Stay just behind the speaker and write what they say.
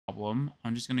problem.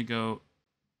 I'm just going to go...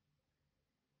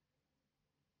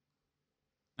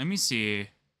 Let me see.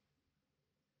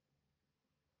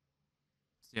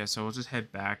 Yeah, so we'll just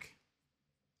head back.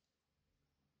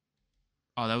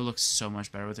 Oh, that would look so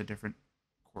much better with a different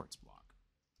quartz block.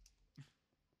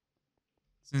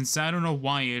 Since I don't know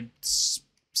why it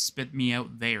spit me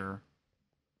out there.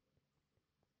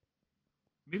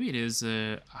 Maybe it is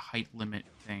a height limit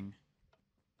thing.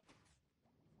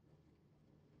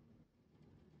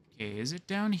 Okay, is it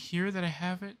down here that I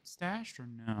have it stashed or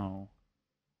no?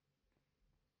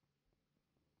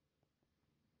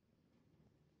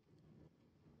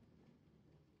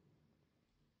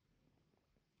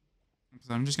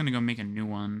 So I'm just going to go make a new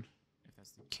one, if that's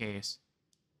the case.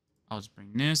 I'll just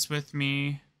bring this with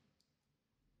me.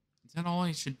 Is that all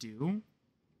I should do?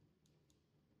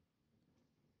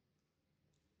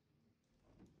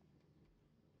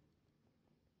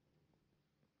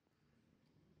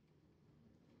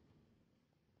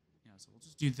 Yeah, so we'll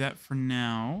just do that for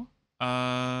now.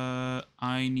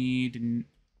 I need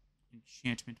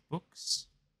enchantment books.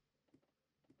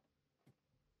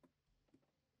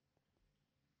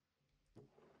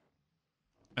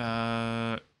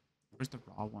 Where's the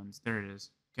raw ones? There it is.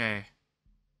 Okay.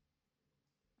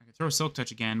 I could throw Silk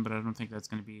Touch again, but I don't think that's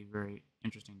going to be very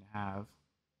interesting to have.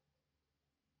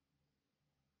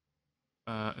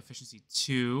 Efficiency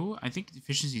 2. I think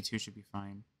efficiency 2 should be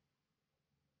fine.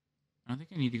 I don't think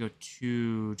I need to go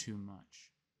too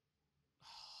much.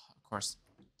 Of course.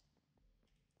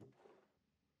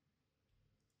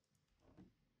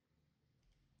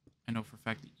 I know for a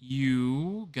fact that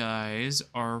you guys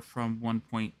are from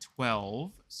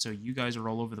 1.12, so you guys are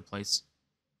all over the place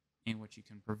in what you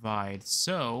can provide.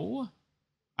 So,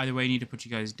 either way, I need to put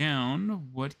you guys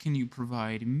down. What can you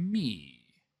provide me?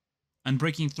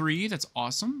 Unbreaking 3, that's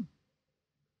awesome.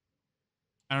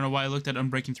 I don't know why I looked at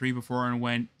Unbreaking 3 before and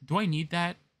went, do I need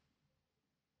that?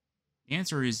 The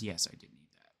answer is yes, I did need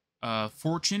that.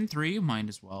 Fortune 3, might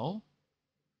as well.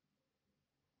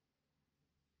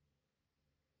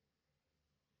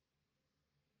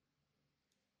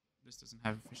 This doesn't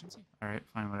have efficiency? Alright,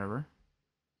 fine, whatever.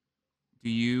 Do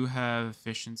you have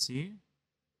efficiency?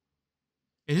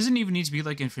 It doesn't even need to be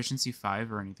like efficiency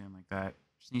 5 or anything like that.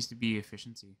 It just needs to be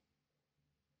efficiency.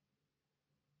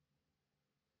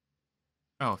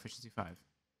 Oh, efficiency 5.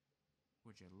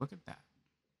 Would you look at that?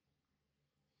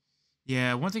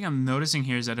 Yeah, one thing I'm noticing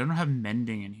here is that I don't have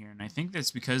mending in here, and I think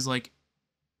that's because, like,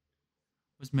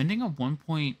 was mending at one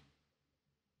point...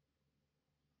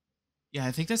 Yeah,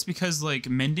 I think that's because, like,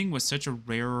 mending was such a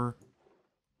rare,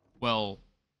 well,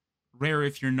 rare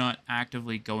if you're not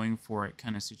actively going for it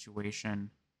kind of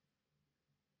situation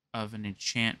of an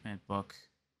enchantment book.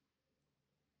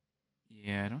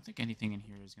 Yeah, I don't think anything in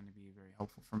here is going to be very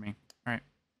helpful for me. All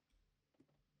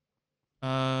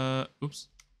right. Oops.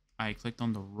 I clicked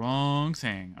on the wrong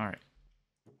thing. All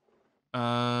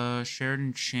right. Shared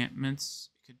enchantments.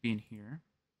 It could be in here.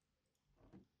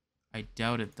 I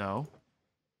doubt it, though.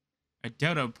 I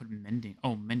doubt I would put mending.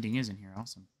 Oh, mending is in here.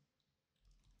 Awesome.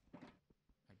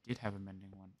 I did have a mending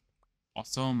one.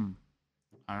 Awesome.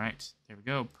 All right. There we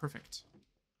go. Perfect.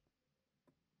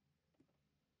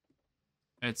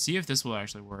 Let's see if this will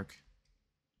actually work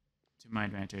to my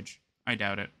advantage. I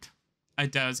doubt it. I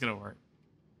doubt it's going to work.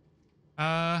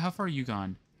 How far are you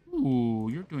gone? Ooh,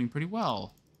 you're doing pretty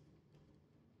well.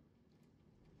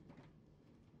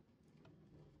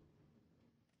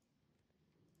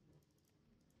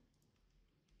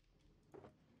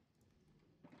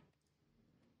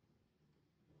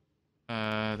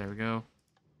 There we go.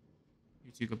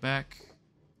 You two go back.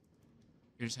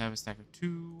 You just have a stack of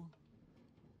 2.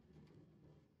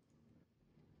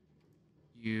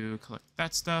 You collect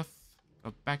that stuff.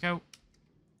 Go back out.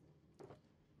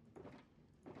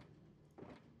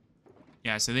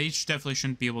 Yeah, so they definitely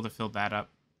shouldn't be able to fill that up.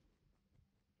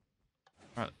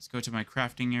 Alright, let's go to my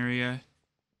crafting area.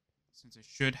 Since I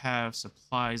should have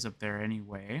supplies up there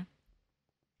anyway.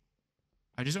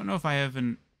 I just don't know if I have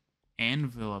an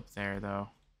anvil up there, though.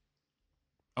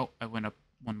 Oh, I went up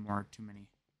one more too many.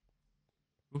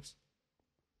 Oops.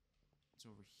 It's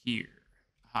over here.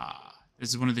 Ah, this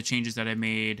is one of the changes that I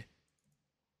made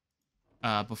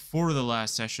before the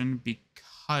last session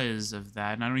because of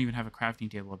that. And I don't even have a crafting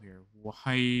table up here.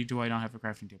 Why do I not have a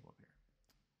crafting table up here?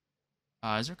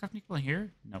 Is there a crafting table in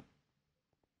here? Nope.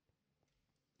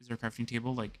 Is there a crafting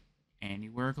table, like,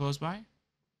 anywhere close by?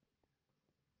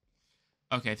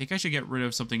 Okay, I think I should get rid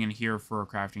of something in here for a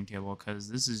crafting table, because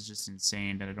this is just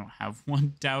insane that I don't have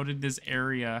one down in this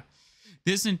area.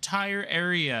 This entire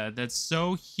area that's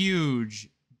so huge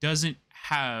doesn't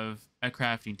have a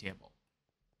crafting table.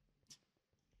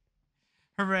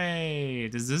 Hooray!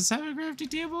 Does this have a crafting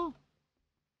table?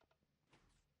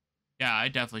 Yeah, I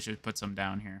definitely should put some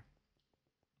down here.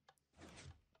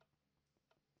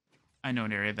 I know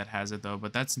an area that has it, though,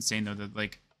 but that's insane, though, that,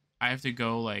 like, I have to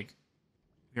go, like,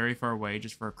 very far away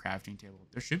just for a crafting table.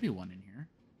 There should be one in here.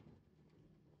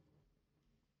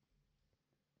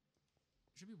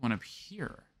 There should be one up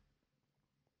here.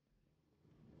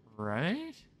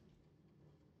 Right?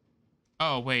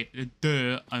 Oh, wait.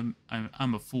 Duh. I'm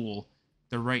a fool.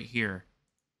 They're right here.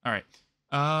 All right.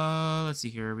 Let's see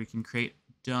here. We can create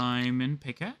diamond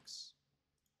pickaxe.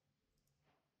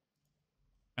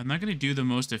 I'm not going to do the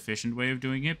most efficient way of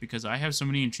doing it because I have so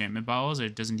many enchantment bottles that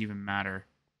it doesn't even matter.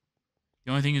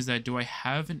 The only thing is that do I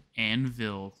have an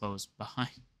anvil close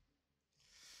behind?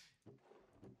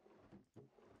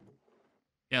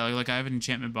 Yeah, like I have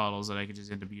enchantment bottles that I could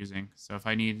just end up using. So if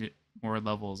I need more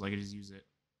levels, I could just use it.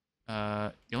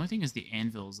 The only thing is the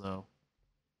anvils, though.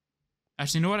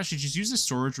 Actually, you know what? I should just use the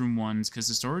storage room ones because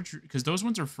those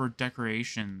ones are for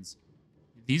decorations.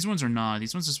 These ones are not.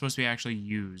 These ones are supposed to be actually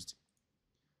used.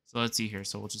 So let's see here.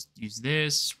 So we'll just use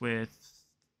this with...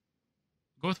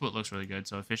 Go with what looks really good.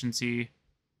 So efficiency.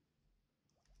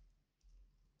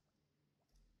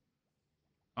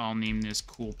 I'll name this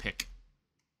cool pick.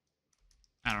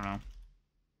 I don't know.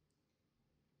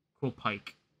 Cool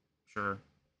pike. Sure.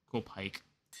 Cool pike.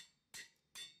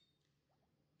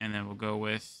 And then we'll go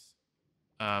with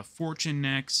fortune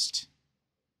next.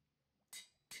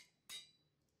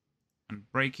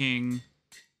 Unbreaking.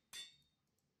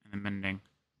 And then mending.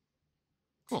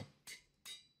 Cool.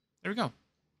 There we go.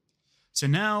 So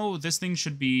now this thing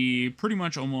should be pretty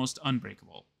much almost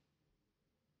unbreakable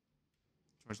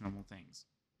towards normal things.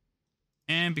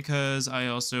 And because I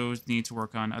also need to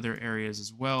work on other areas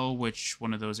as well, which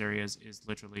one of those areas is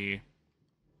literally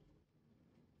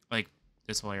like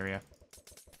this whole area.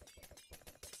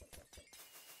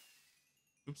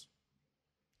 Oops.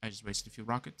 I just wasted a few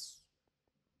rockets.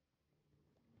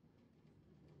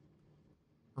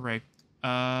 Hooray.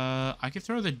 I could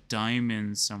throw the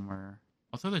diamonds somewhere.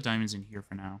 I'll throw the diamonds in here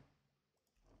for now.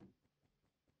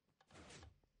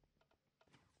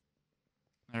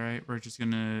 Alright, we're just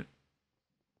gonna...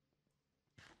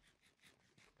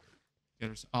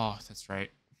 Oh, that's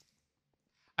right.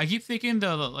 I keep thinking the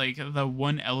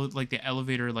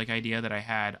elevator idea that I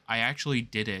had. I actually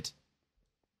did it.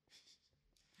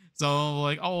 So I'm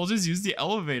like, oh, I'll just use the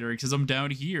elevator because I'm down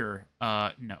here.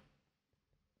 No.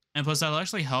 And plus, that'll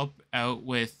actually help out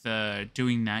with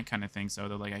doing that kind of thing, so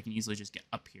that I can easily just get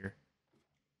up here.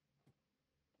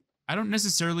 I don't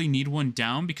necessarily need one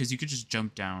down because you could just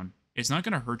jump down. It's not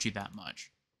going to hurt you that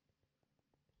much.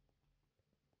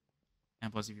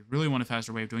 And plus, if you really want a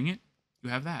faster way of doing it, you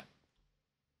have that.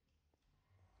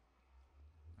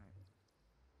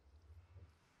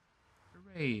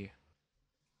 Hooray.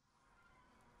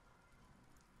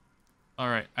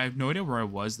 Alright, I have no idea where I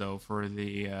was, though, for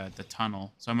the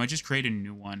tunnel. So I might just create a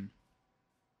new one.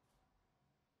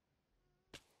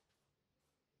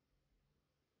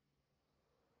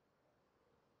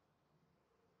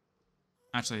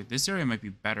 Actually, this area might be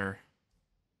better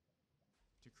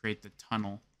to create the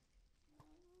tunnel.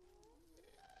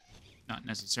 Not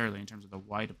necessarily in terms of the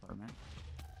Y department.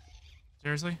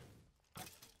 Seriously?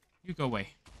 You go away.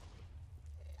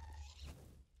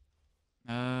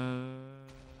 Let's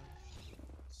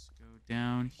go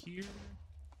down here.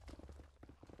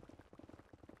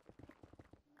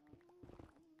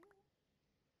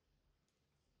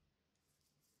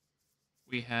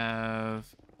 We have...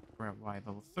 We're at Y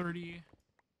level 30.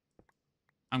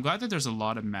 I'm glad that there's a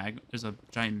lot of there's a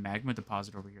giant magma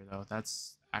deposit over here, though.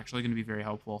 That's actually going to be very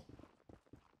helpful.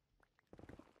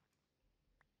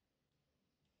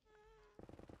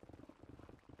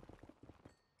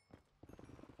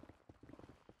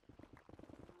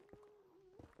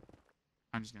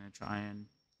 I'm just going to try and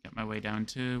get my way down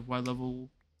to Y level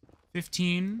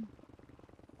 15.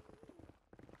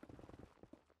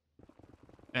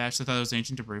 I actually thought it was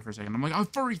ancient debris for a second. I'm like, I've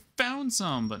already found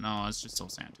some! But no, it's just still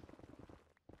sand.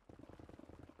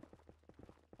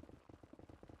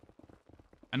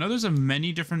 I know there's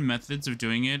many different methods of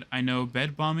doing it. I know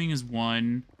bed bombing is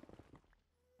one.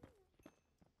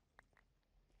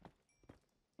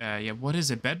 Yeah, what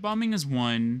is it? Bed bombing is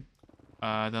one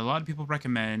that a lot of people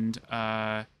recommend.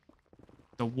 The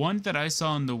one that I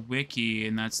saw on the wiki,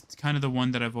 and that's kind of the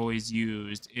one that I've always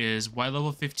used, is Y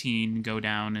level 15, go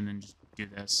down, and then just do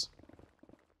this.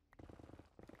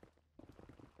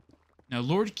 Now,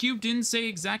 Lord Cube didn't say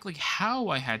exactly how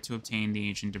I had to obtain the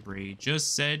ancient debris,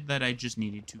 just said that I just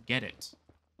needed to get it.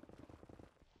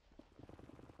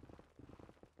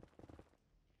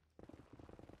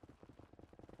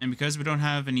 And because we don't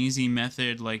have an easy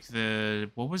method like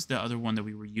what was the other one that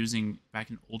we were using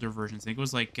back in older versions? I think it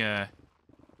was like, what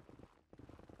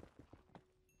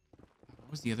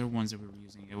was the other ones that we were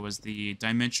using? It was the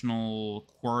Dimensional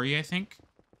Quarry, I think.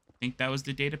 I think that was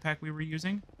the data pack we were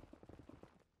using.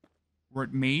 Where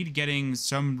it made getting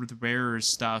some of the rarer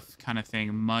stuff kind of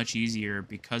thing much easier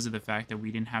because of the fact that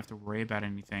we didn't have to worry about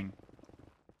anything.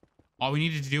 All we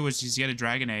needed to do was just get a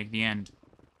dragon egg at the end.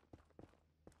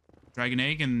 Dragon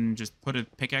egg and just put a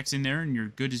pickaxe in there and you're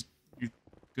good as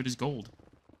gold.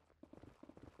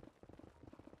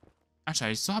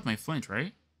 Actually, I still have my flint,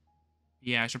 right?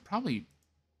 Yeah, I should probably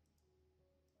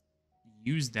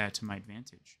use that to my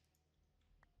advantage.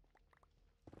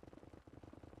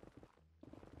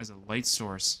 As a light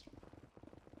source.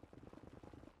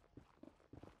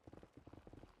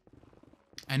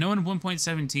 I know in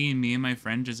 1.17, me and my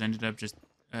friend just ended up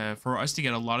for us to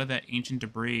get a lot of that ancient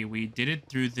debris, we did it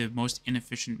through the most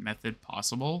inefficient method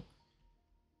possible.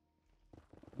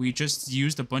 We just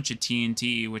used a bunch of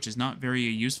TNT, which is not very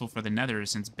useful for the nether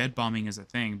since bed bombing is a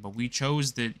thing, but we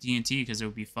chose the TNT because it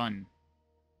would be fun.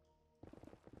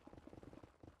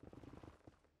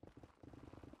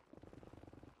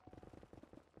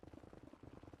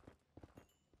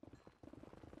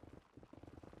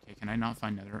 Okay, can I not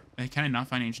find nether? Can I not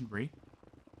find ancient debris?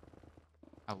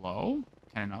 Hello?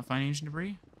 Can I not find ancient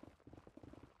debris?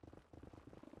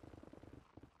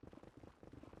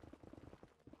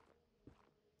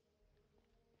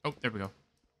 Oh, there we go.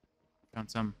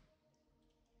 Found some.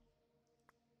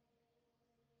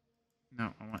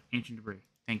 No, I want ancient debris.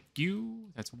 Thank you.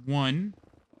 That's 1.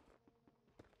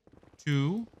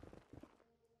 2.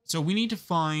 So we need to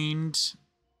find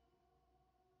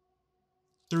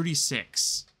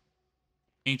 36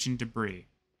 ancient debris.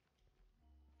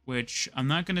 Which I'm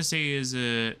not going to say is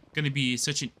going to be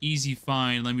such an easy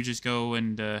find. Let me just go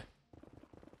and hit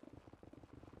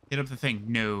up the thing.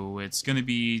 No, it's going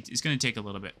to take a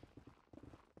little bit.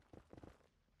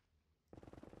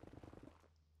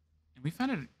 And we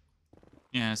found it,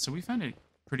 yeah, so we found it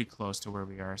pretty close to where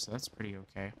we are, so that's pretty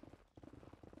okay.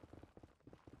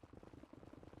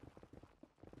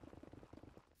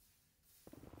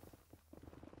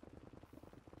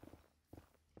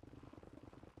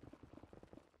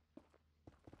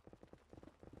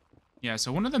 Yeah,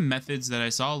 so one of the methods that I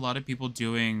saw a lot of people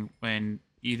doing when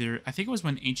I think it was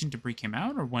when Ancient Debris came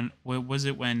out, or when was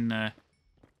it when I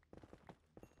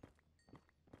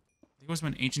think it was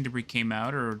when Ancient Debris came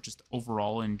out, or just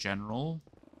overall in general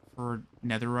for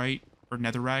netherite or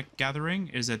netherrack gathering,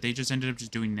 is that they just ended up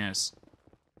just doing this.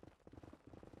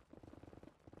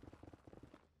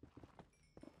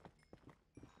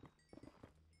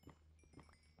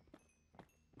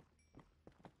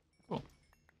 Cool.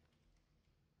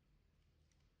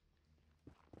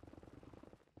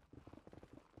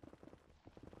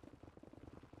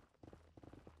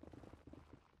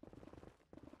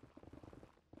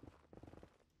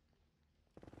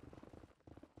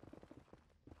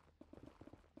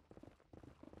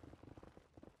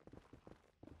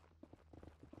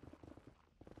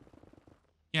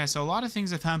 Yeah, so a lot of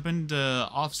things have happened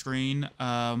off screen,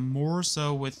 more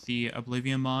so with the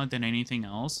Oblivion mod than anything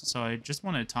else. So I just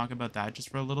want to talk about that just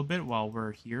for a little bit while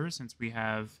we're here, since we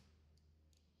have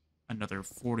another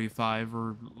 45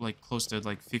 or like close to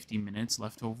like 50 minutes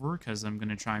left over, because I'm going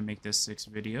to try and make this 6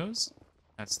 videos.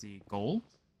 That's the goal.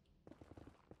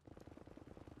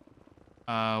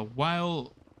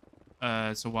 While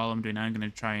I'm doing that, I'm going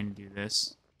to try and do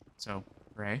this. So,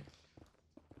 right.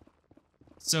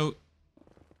 So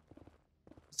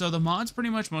the mod's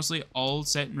pretty much mostly all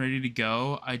set and ready to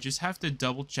go. I just have to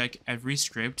double check every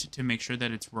script to make sure that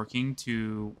it's working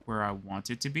to where I want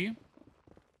it to be.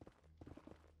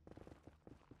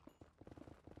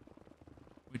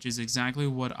 Which is exactly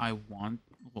what I want.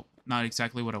 Well, not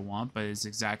exactly what I want, but it's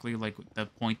exactly like the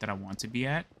point that I want to be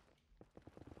at.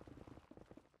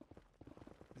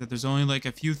 That there's only like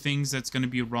a few things that's going to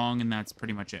be wrong, and that's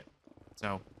pretty much it.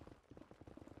 So,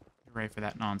 you're ready for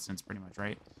that nonsense pretty much,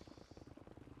 right?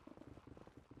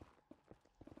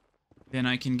 Then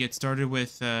I can get started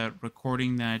with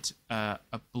recording that not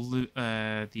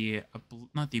the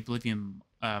Oblivion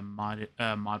mod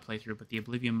playthrough, but the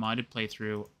Oblivion modded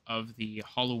playthrough of the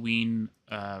Halloween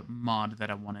mod that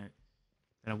I want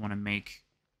to make.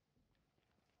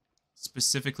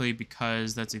 Specifically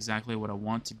because that's exactly what I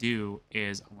want to do.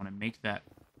 Is I want to make that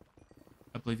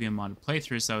Oblivion modded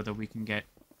playthrough so that we can get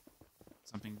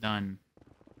something done.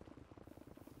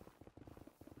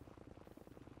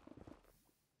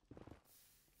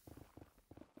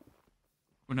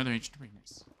 Another ancient debris,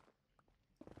 nice.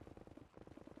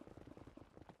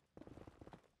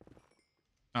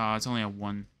 It's only a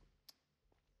 1.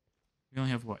 We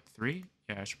only have, what, 3?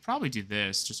 Yeah, I should probably do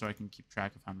this, just so I can keep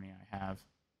track of how many I have.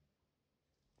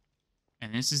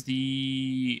 And this is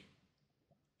the...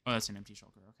 Oh, that's an empty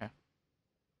shulker, okay.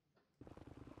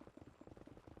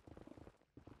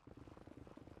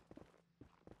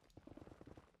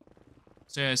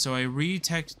 So, yeah, so I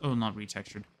not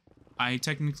retextured. I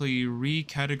technically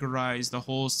recategorized the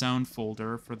whole sound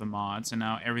folder for the mods, and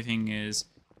now everything is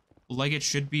like it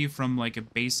should be from, like, a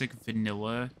basic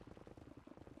vanilla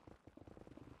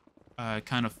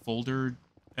kind of folder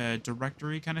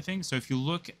directory kind of thing. So if you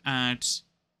look at...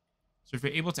 So if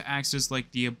you're able to access,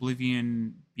 like, the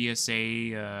Oblivion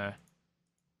BSA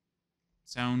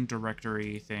sound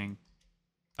directory thing,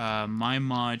 my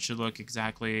mod should look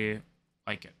exactly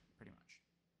like it, pretty much.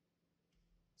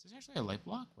 Is this actually a light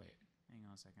block? Wait, hang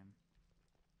on a second.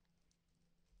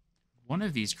 One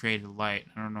of these created light.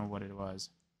 I don't know what it was.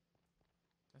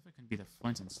 Definitely couldn't be the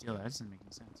flint and steel. That doesn't make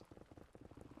any sense.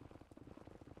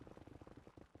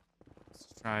 Let's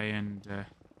try and...